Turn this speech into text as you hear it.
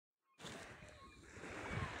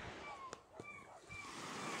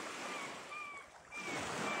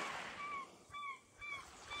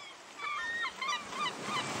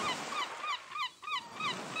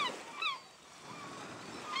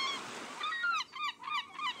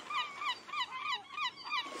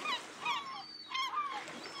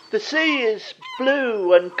The sea is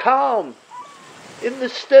blue and calm. In the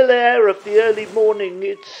still air of the early morning,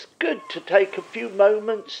 it's good to take a few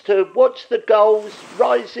moments to watch the gulls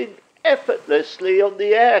rising effortlessly on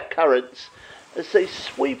the air currents as they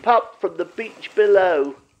sweep up from the beach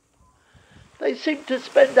below. They seem to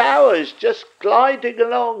spend hours just gliding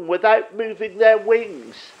along without moving their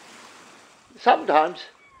wings. Sometimes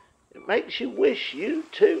it makes you wish you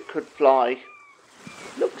too could fly.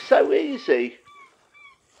 It looks so easy.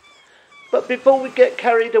 But before we get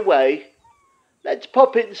carried away, let's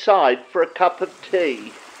pop inside for a cup of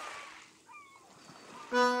tea.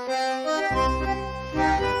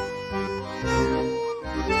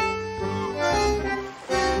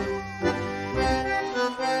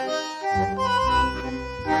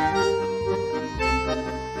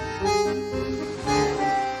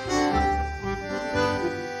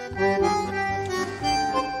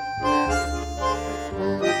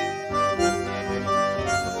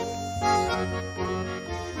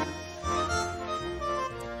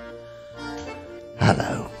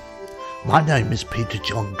 Hello, my name is Peter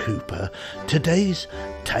John Cooper. Today's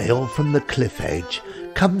tale from the cliff edge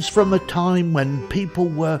comes from a time when people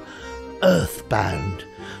were earthbound,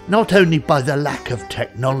 not only by the lack of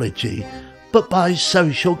technology, but by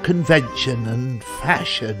social convention and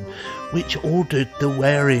fashion, which ordered the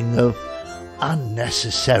wearing of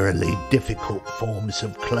unnecessarily difficult forms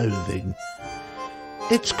of clothing.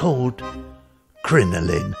 It's called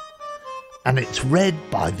Crinoline, and it's read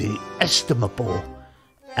by the estimable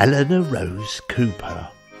Elinor Rose Cooper.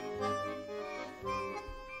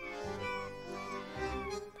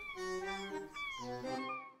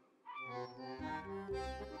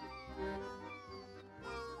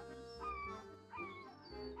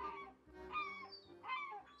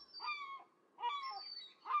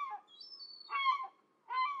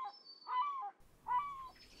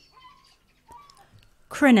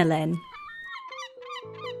 Crinoline.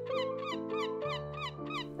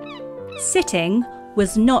 Sitting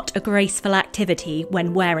was not a graceful activity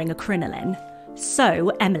when wearing a crinoline, so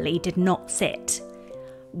Emily did not sit.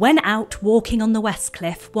 When out walking on the West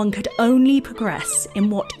Cliff, one could only progress in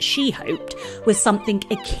what she hoped was something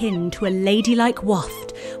akin to a ladylike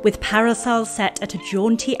waft, with parasol set at a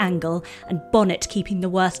jaunty angle and bonnet keeping the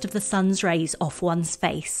worst of the sun's rays off one's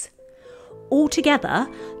face. Altogether,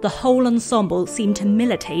 the whole ensemble seemed to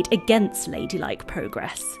militate against ladylike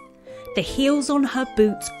progress. The heels on her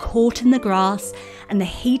boots caught in the grass, and the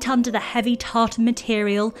heat under the heavy tartan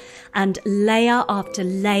material, and layer after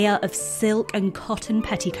layer of silk and cotton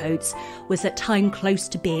petticoats was at times close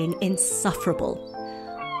to being insufferable.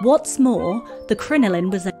 What's more, the crinoline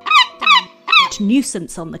was a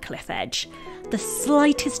nuisance on the cliff edge. The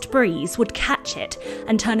slightest breeze would catch it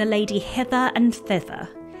and turn a lady hither and thither.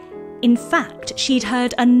 In fact, she'd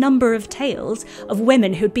heard a number of tales of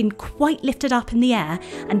women who'd been quite lifted up in the air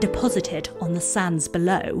and deposited on the sands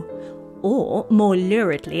below. Or, more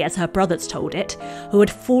luridly, as her brothers told it, who had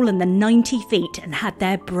fallen the 90 feet and had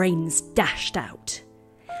their brains dashed out.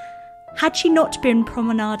 Had she not been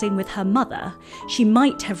promenading with her mother, she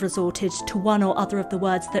might have resorted to one or other of the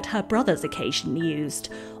words that her brothers occasionally used,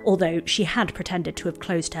 although she had pretended to have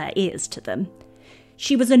closed her ears to them.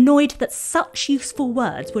 She was annoyed that such useful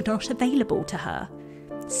words were not available to her.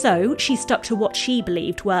 So she stuck to what she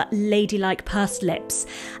believed were ladylike pursed lips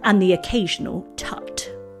and the occasional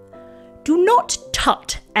tut. "Do not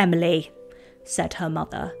tut, Emily," said her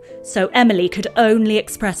mother, so Emily could only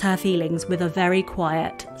express her feelings with a very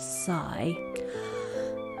quiet sigh.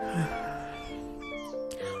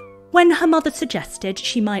 When her mother suggested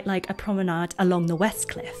she might like a promenade along the West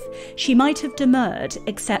Cliff, she might have demurred,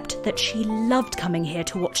 except that she loved coming here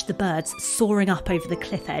to watch the birds soaring up over the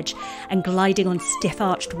cliff edge and gliding on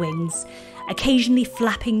stiff-arched wings, occasionally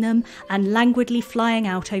flapping them and languidly flying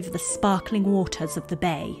out over the sparkling waters of the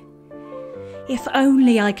bay. "If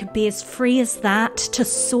only I could be as free as that, to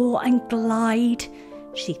soar and glide,"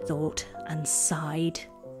 she thought and sighed.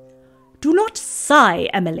 "Do not sigh,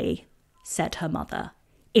 Emily," said her mother.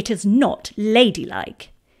 "It is not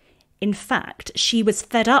ladylike." In fact, she was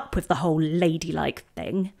fed up with the whole ladylike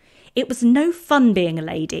thing. It was no fun being a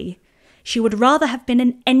lady. She would rather have been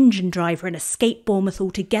an engine driver in a skate Bournemouth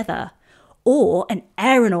altogether, or an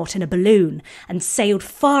aeronaut in a balloon and sailed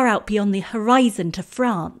far out beyond the horizon to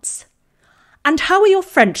France. "And how are your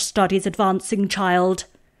French studies advancing, child?"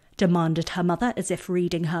 demanded her mother, as if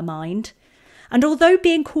reading her mind. And although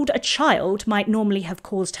being called a child might normally have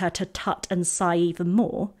caused her to tut and sigh even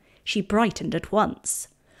more, she brightened at once.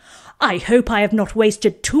 "I hope I have not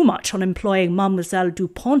wasted too much on employing Mademoiselle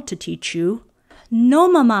Dupont to teach you."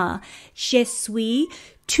 "Non, maman, je suis,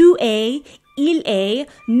 tu es, il est,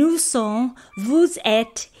 nous sommes, vous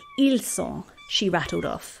êtes, ils sont, she rattled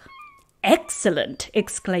off. Excellent,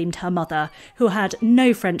 exclaimed her mother, who had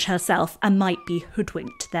no French herself and might be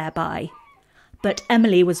hoodwinked thereby. But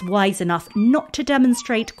Emily was wise enough not to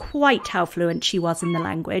demonstrate quite how fluent she was in the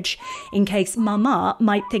language, in case Mamma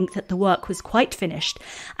might think that the work was quite finished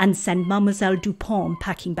and send Mademoiselle Dupont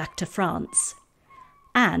packing back to France.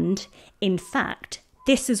 And, in fact,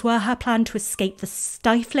 this is where her plan to escape the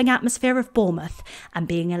stifling atmosphere of Bournemouth and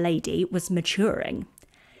being a lady was maturing.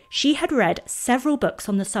 She had read several books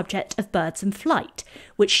on the subject of birds and flight,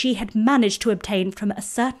 which she had managed to obtain from a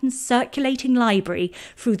certain circulating library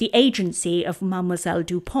through the agency of Mademoiselle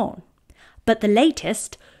Dupont. But the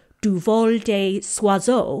latest, Du vol des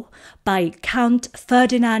oiseaux, by Count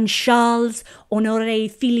Ferdinand Charles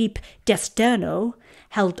Honoré Philippe d'Esterno,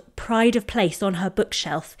 held pride of place on her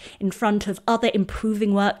bookshelf in front of other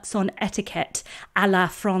improving works on etiquette à la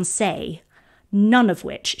Française, none of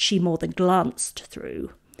which she more than glanced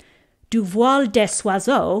through. Du voile des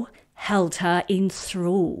oiseaux held her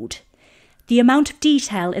enthralled. The amount of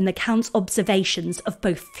detail in the Count's observations of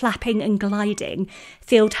both flapping and gliding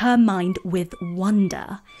filled her mind with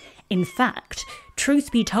wonder. In fact,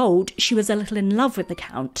 truth be told, she was a little in love with the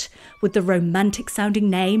Count, with the romantic-sounding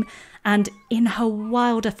name, and in her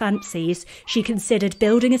wilder fancies she considered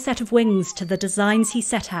building a set of wings to the designs he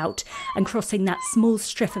set out and crossing that small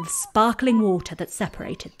strip of sparkling water that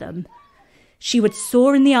separated them. She would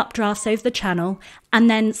soar in the updrafts over the channel and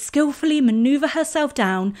then skillfully manoeuvre herself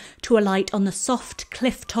down to alight on the soft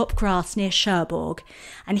cliff-top grass near Cherbourg,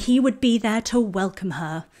 and he would be there to welcome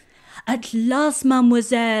her. "At last,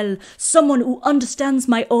 mademoiselle, someone who understands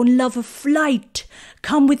my own love of flight.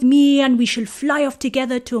 Come with me and we shall fly off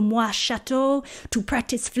together to Mois Chateau to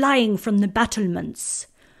practice flying from the battlements."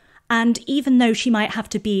 And even though she might have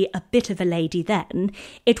to be a bit of a lady then,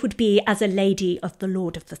 it would be as a lady of the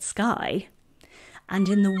Lord of the Sky. And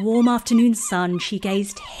in the warm afternoon sun she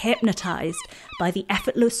gazed hypnotised by the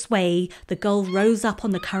effortless way the gull rose up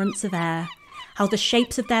on the currents of air, how the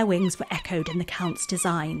shapes of their wings were echoed in the Count's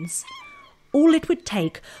designs. All it would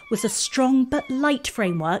take was a strong but light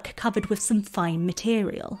framework covered with some fine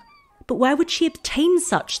material. But where would she obtain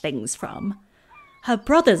such things from? Her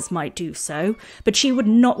brothers might do so, but she would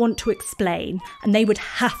not want to explain, and they would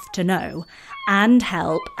have to know, and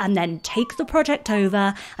help, and then take the project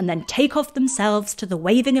over, and then take off themselves to the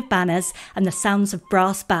waving of banners and the sounds of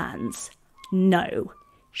brass bands. No,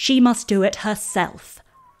 she must do it herself.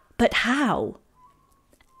 But how?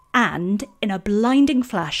 And in a blinding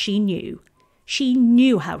flash she knew. She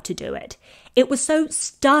knew how to do it. It was so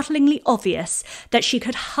startlingly obvious that she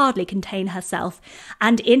could hardly contain herself,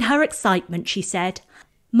 and in her excitement she said,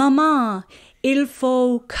 "Maman, il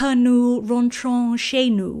faut que nous rentrions chez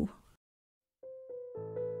nous."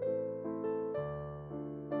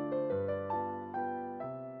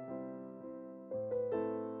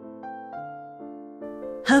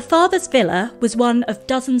 Her father's villa was one of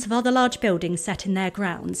dozens of other large buildings set in their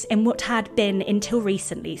grounds in what had been until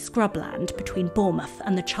recently scrubland between Bournemouth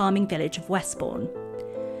and the charming village of Westbourne.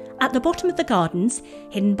 At the bottom of the gardens,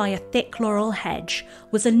 hidden by a thick laurel hedge,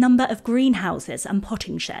 was a number of greenhouses and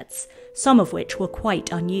potting sheds, some of which were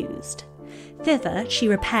quite unused. Thither she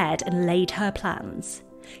repaired and laid her plans.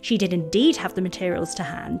 She did indeed have the materials to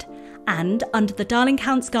hand, and under the darling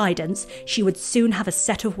Count's guidance she would soon have a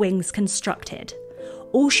set of wings constructed.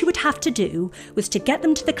 All she would have to do was to get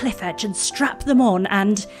them to the cliff edge and strap them on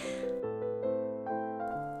and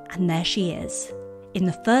there she is, in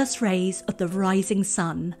the first rays of the rising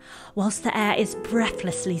sun, whilst the air is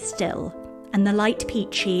breathlessly still, and the light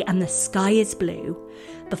peachy and the sky is blue.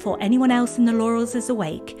 Before anyone else in the laurels is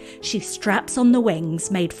awake, she straps on the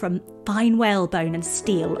wings made from fine whalebone and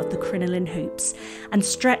steel of the crinoline hoops, and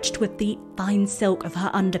stretched with the fine silk of her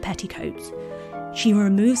under petticoats. She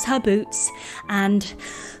removes her boots and,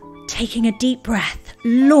 taking a deep breath,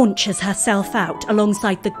 launches herself out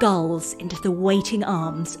alongside the gulls into the waiting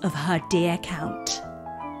arms of her dear Count.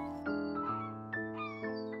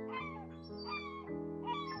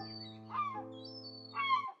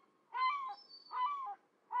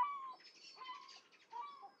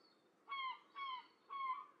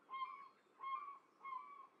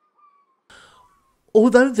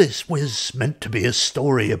 Although this was meant to be a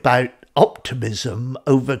story about optimism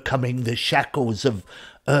overcoming the shackles of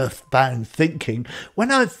earthbound thinking,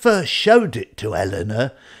 when I first showed it to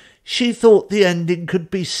Elinor, she thought the ending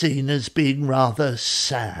could be seen as being rather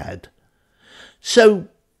sad. So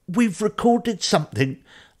we've recorded something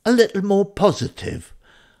a little more positive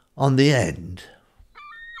on the end.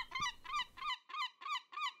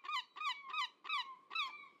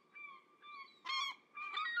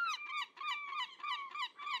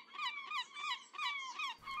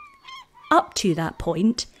 up to that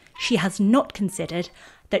point, she has not considered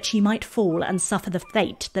that she might fall and suffer the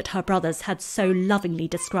fate that her brothers had so lovingly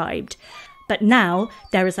described. But now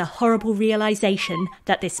there is a horrible realisation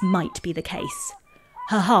that this might be the case.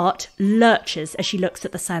 Her heart lurches as she looks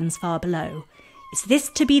at the sands far below. Is this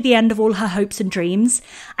to be the end of all her hopes and dreams,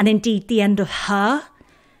 and indeed the end of her?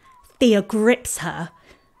 Fear grips her,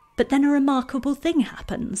 but then a remarkable thing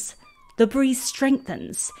happens. The breeze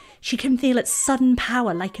strengthens. She can feel its sudden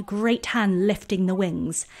power like a great hand lifting the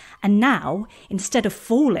wings. And now, instead of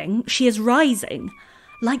falling, she is rising.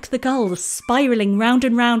 Like the gulls spiralling round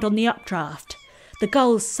and round on the updraft. The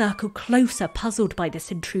gulls circle closer, puzzled by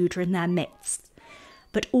this intruder in their midst.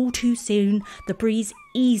 But all too soon, the breeze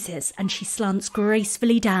eases and she slants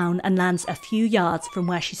gracefully down and lands a few yards from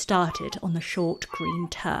where she started on the short green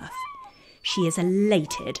turf. She is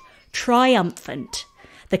elated, triumphant.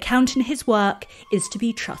 The Count and his work is to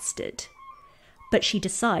be trusted. But she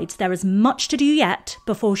decides there is much to do yet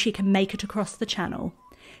before she can make it across the channel.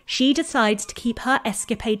 She decides to keep her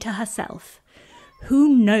escapade to herself.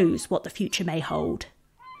 Who knows what the future may hold?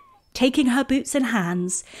 Taking her boots in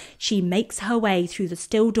hands, she makes her way through the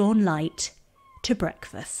still dawn light to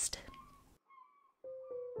breakfast.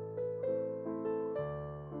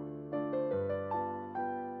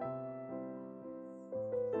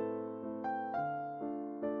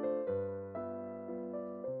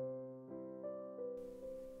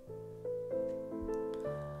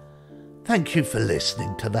 Thank you for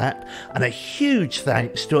listening to that, and a huge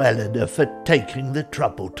thanks to Elinor for taking the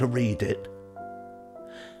trouble to read it.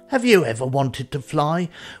 Have you ever wanted to fly?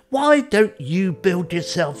 Why don't you build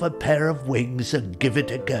yourself a pair of wings and give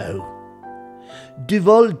it a go? Du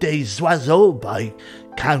vol des oiseaux by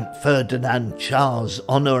Count Ferdinand Charles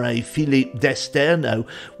Honoré Philippe d'Esterno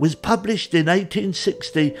was published in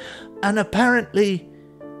 1860, and apparently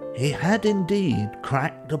he had indeed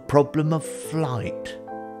cracked the problem of flight.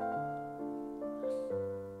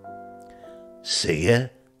 See you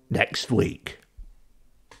next week.